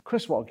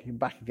Chris Watkin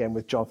back again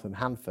with Jonathan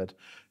Hanford,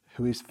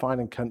 who is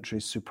Fine &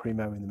 Country's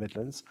Supremo in the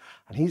Midlands,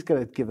 and he's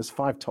going to give us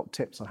 5 top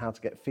tips on how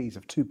to get fees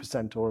of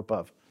 2% or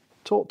above.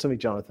 Talk to me,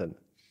 Jonathan.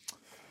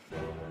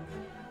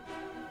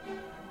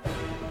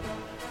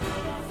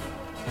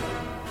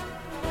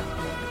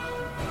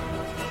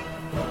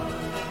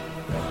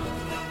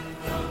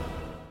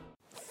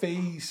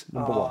 Fees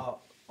are,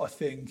 I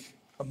think,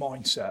 a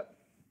mindset.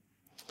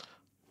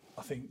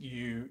 I think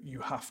you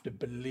have to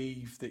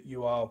believe that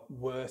you are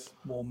worth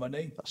more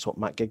money. That's what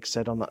Matt Giggs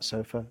said on that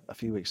sofa a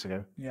few weeks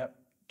ago. Yeah,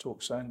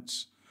 talk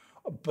sense.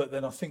 But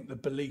then I think the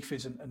belief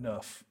isn't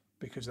enough,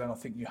 because then I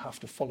think you have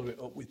to follow it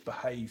up with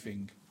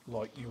behaving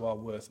like you are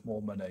worth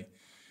more money.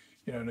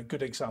 You know, and a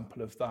good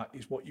example of that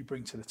is what you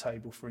bring to the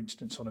table, for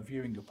instance, on a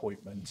viewing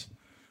appointment.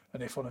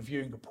 And if on a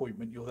viewing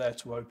appointment you're there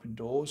to open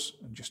doors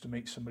and just to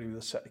meet somebody with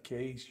a set of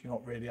keys, you're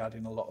not really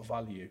adding a lot of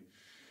value.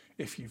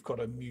 If you've got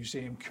a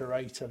museum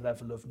curator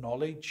level of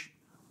knowledge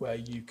where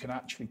you can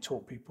actually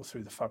talk people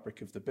through the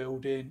fabric of the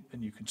building,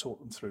 and you can talk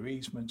them through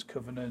easements,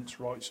 covenants,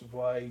 rights of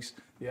ways,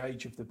 the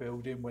age of the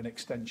building, when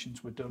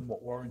extensions were done,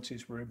 what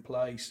warranties were in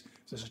place,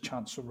 if there's a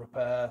chance of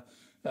repair,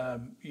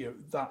 you know,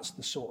 that's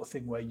the sort of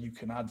thing where you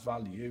can add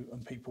value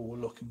and people will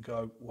look and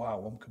go,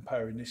 wow, I'm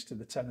comparing this to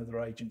the 10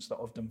 other agents that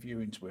I've done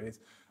viewings with,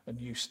 and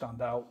you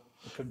stand out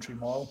a country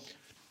mile.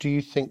 Do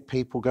you think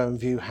people go and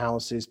view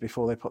houses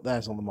before they put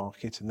theirs on the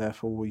market, and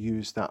therefore will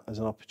use that as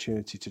an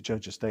opportunity to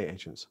judge estate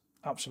agents?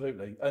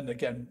 Absolutely. And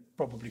again,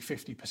 probably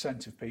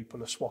 50% of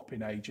people are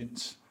swapping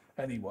agents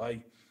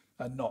anyway,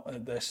 and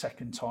not their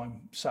second time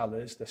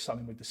sellers. They're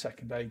selling with the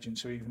second agent.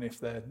 So even if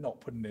they're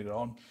not putting it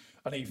on,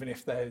 and even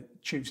if they're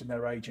choosing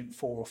their agent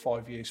 4 or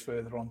 5 years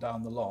further on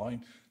down the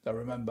line, they'll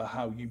remember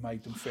how you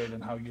made them feel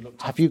and how you looked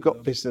after them. Have you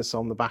got business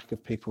on the back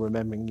of people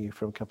remembering you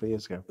from a couple of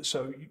years ago?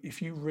 So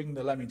if you ring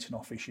the Leamington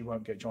office, you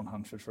won't get John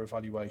Hanford for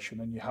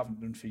evaluation, and you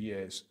haven't done for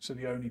years. So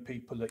the only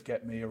people that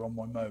get me are on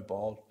my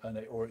mobile,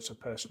 or it's a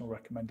personal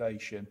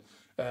recommendation,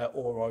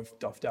 or I've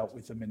dealt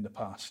with them in the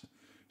past.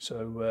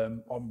 So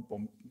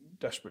I'm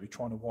desperately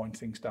trying to wind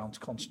things down to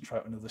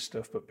concentrate on other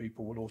stuff, but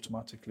people will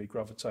automatically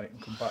gravitate and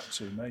come back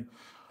to me.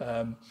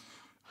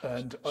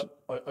 And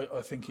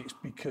I think it's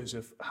because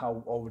of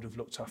how I would have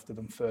looked after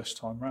them first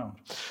time round.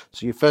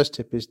 So your first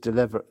tip is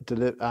deliver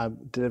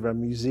a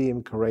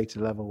museum curator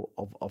level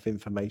of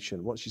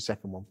information. What's your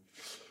second one?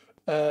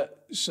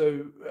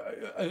 So,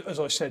 as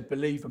I said,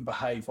 believe and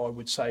behave, I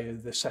would say, are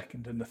the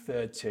second and the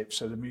third tip.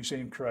 So the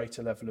museum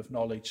curator level of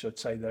knowledge, I'd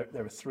say there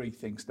are 3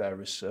 things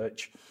there as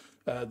such.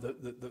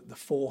 The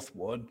fourth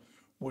one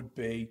would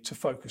be to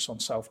focus on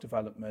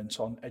self-development,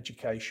 on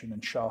education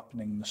and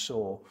sharpening the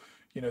saw.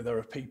 You know, there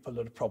are people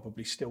that are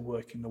probably still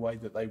working the way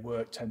that they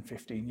worked 10,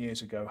 15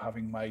 years ago,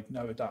 having made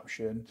no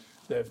adaptation.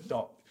 They've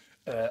not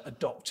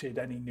adopted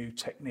any new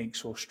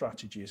techniques or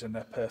strategies, and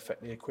they're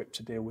perfectly equipped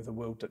to deal with a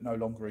world that no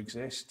longer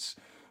exists.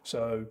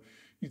 So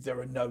there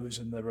are knowers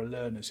and there are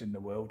learners in the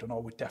world, and I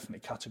would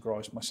definitely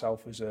categorise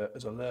myself as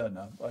a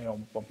learner.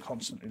 I'm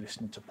constantly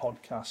listening to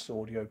podcasts,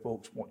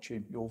 audiobooks,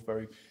 watching your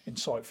very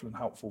insightful and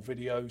helpful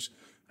videos,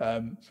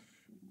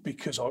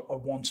 because I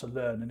want to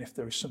learn, and if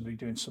there is somebody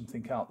doing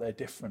something out there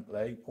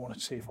differently, I want to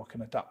see if I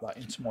can adapt that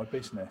into my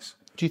business.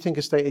 Do you think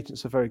estate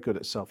agents are very good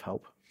at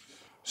self-help?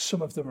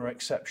 Some of them are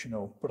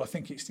exceptional, but I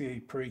think it's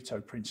the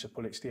Pareto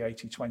principle, it's the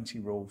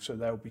 80-20 rule. So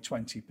there'll be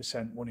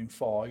 20%, 1 in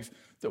 5,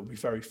 that will be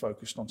very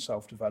focused on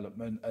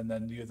self-development, and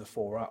then the other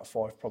 4 out of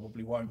 5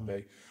 probably won't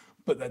be.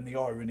 But then the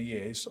irony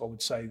is, I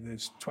would say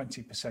there's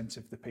 20%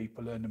 of the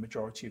people earn the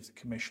majority of the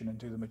commission and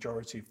do the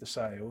majority of the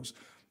sales.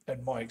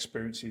 And my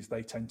experience is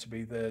they tend to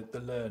be the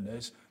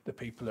learners, the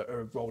people that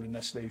are rolling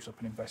their sleeves up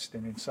and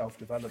investing in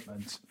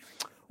self-development.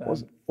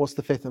 What's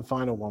the 5th and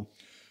final one?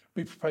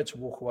 Be prepared to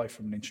walk away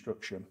from an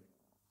instruction.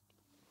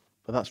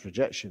 But that's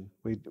rejection.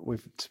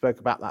 We've spoke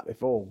about that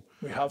before.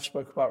 We have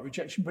spoke about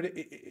rejection, but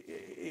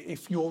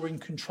if you're in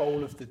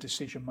control of the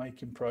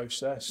decision-making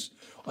process,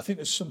 I think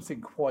there's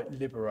something quite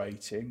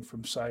liberating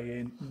from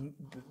saying,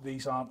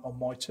 these aren't on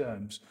my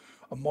terms.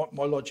 And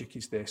my logic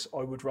is this: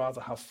 I would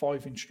rather have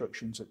 5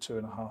 instructions at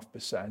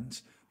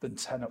 2.5% than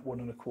 10 at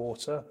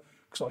 1.25%,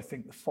 because I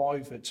think the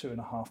 5 at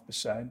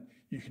 2.5%,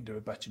 you can do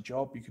a better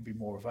job, you can be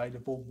more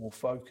available, more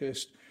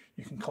focused,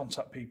 you can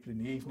contact people in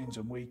the evenings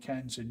and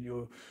weekends, and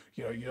you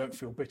don't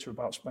feel bitter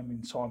about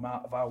spending time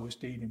out of hours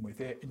dealing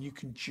with it, and you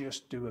can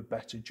just do a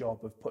better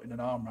job of putting an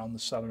arm around the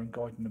seller and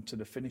guiding them to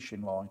the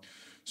finishing line.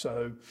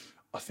 So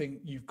I think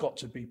you've got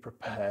to be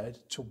prepared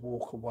to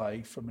walk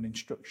away from an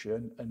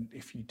instruction, and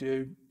if you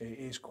do, it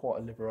is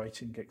quite a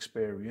liberating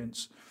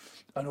experience.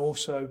 And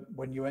also,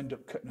 when you end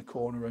up cutting a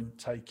corner and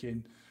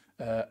taking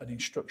an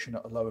instruction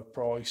at a lower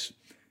price,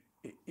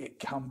 it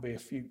can be a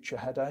future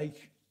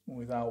headache.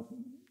 Without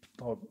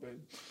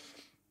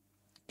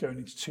going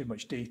into too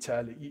much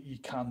detail, you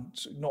can,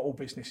 not all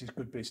business is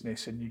good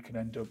business, and you can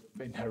end up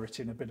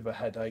inheriting a bit of a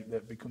headache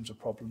that becomes a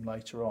problem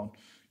later on.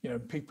 You know,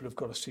 people have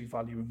got to see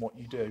value in what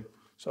you do.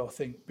 So I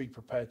think be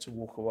prepared to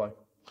walk away.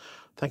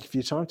 Thank you for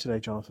your time today,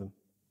 Jonathan.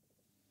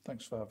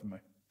 Thanks for having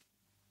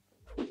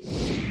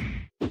me.